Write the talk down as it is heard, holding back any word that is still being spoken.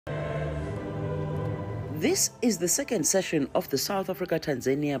This is the second session of the South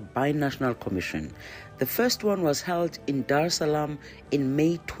Africa-Tanzania Binational Commission. The first one was held in Dar es Salaam in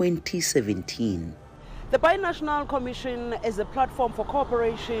May 2017. The Binational Commission is a platform for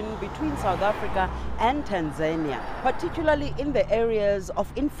cooperation between South Africa and Tanzania, particularly in the areas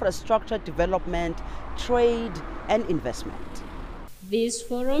of infrastructure development, trade and investment. This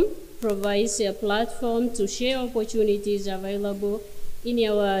forum provides a platform to share opportunities available in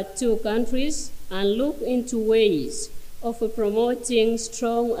our two countries and look into ways of promoting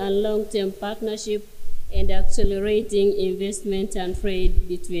strong and long-term partnership and accelerating investment and trade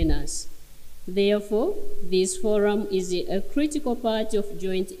between us. Therefore, this forum is a critical part of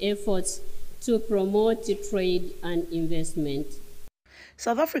joint efforts to promote trade and investment.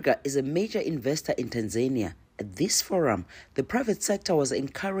 South Africa is a major investor in Tanzania. At this forum, the private sector was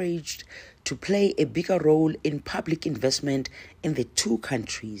encouraged to play a bigger role in public investment in the two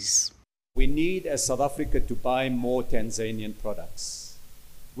countries. We need, as South Africa, to buy more Tanzanian products.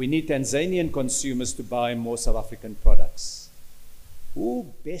 We need Tanzanian consumers to buy more South African products.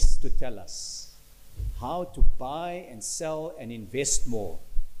 Who best to tell us how to buy and sell and invest more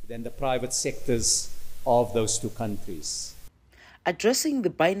than the private sectors of those two countries? Addressing the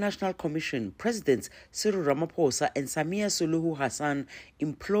Binational Commission, Presidents Cyril Ramaphosa and Samia Suluhu Hassan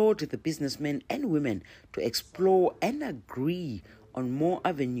implored the businessmen and women to explore and agree on more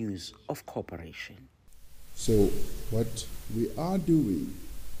avenues of cooperation. So what we are doing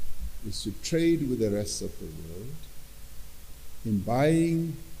is to trade with the rest of the world in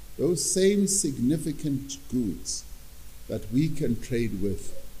buying those same significant goods that we can trade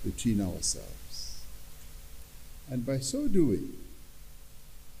with between ourselves. And by so doing,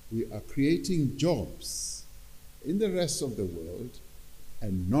 we are creating jobs in the rest of the world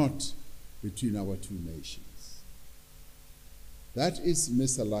and not between our two nations. That is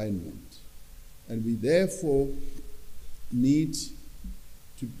misalignment, and we therefore need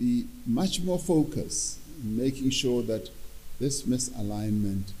to be much more focused in making sure that this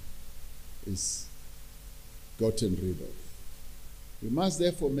misalignment is gotten rid of. We must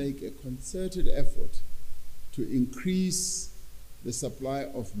therefore make a concerted effort to increase the supply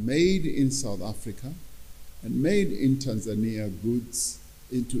of made in South Africa and made in Tanzania goods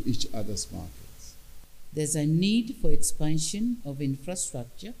into each other's markets. There's a need for expansion of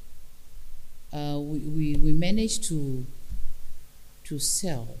infrastructure. We managed to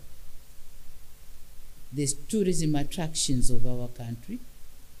sell the tourism attractions of our country.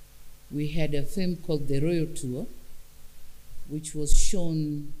 We had a film called The Royal Tour, which was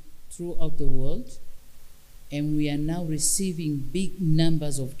shown throughout the world, and we are now receiving big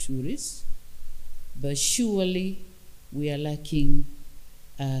numbers of tourists, but surely we are lacking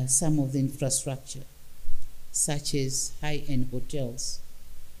some of the infrastructure, such as high-end hotels,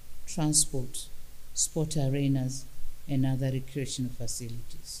 transport, sport arenas, and other recreational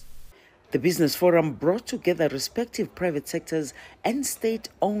facilities. The Business Forum brought together respective private sectors and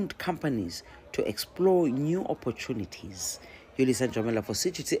state-owned companies to explore new opportunities. Yulisa Njamela for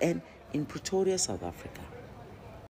CGTN in Pretoria, South Africa.